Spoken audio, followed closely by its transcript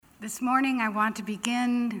This morning I want to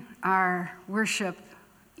begin our worship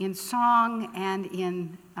in song and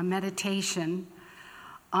in a meditation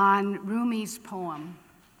on Rumi's poem,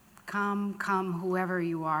 Come, Come, Whoever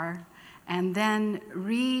You Are, and then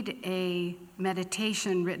read a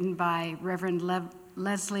meditation written by Reverend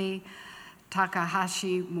Leslie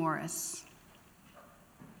Takahashi Morris.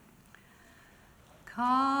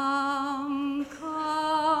 Come,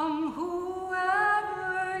 come,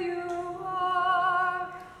 whoever you are,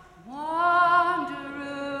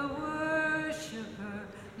 wanderer, worshiper,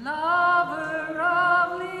 lover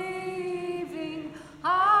of leaving,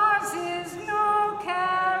 ours is no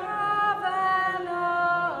caravan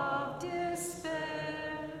of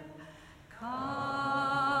despair.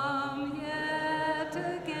 Come, yet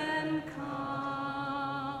again come.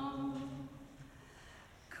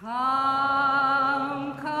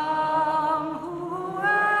 Come, come,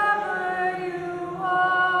 whoever you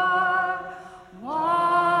are,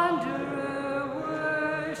 wanderer,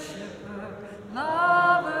 worshiper,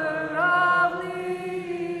 lover of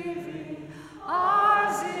leaving,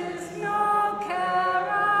 ours is no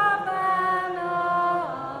caravan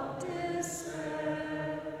of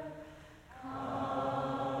despair.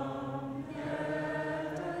 Come,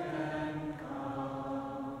 yet again come.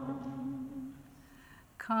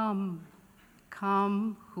 Come,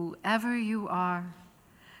 come, whoever you are.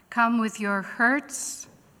 Come with your hurts,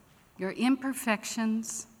 your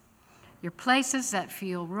imperfections, your places that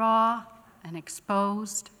feel raw and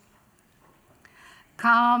exposed.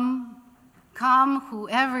 Come, come,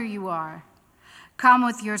 whoever you are. Come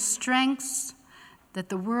with your strengths that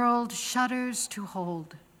the world shudders to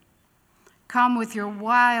hold. Come with your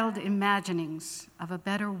wild imaginings of a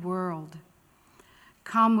better world.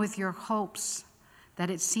 Come with your hopes that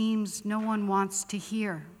it seems no one wants to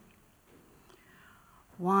hear.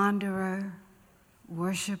 Wanderer,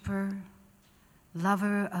 worshiper,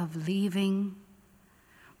 lover of leaving,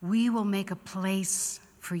 we will make a place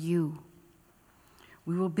for you.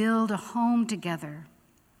 We will build a home together.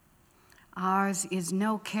 Ours is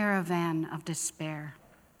no caravan of despair.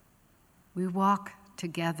 We walk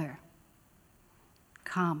together.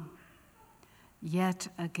 Come, yet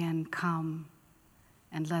again come,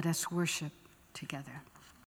 and let us worship together.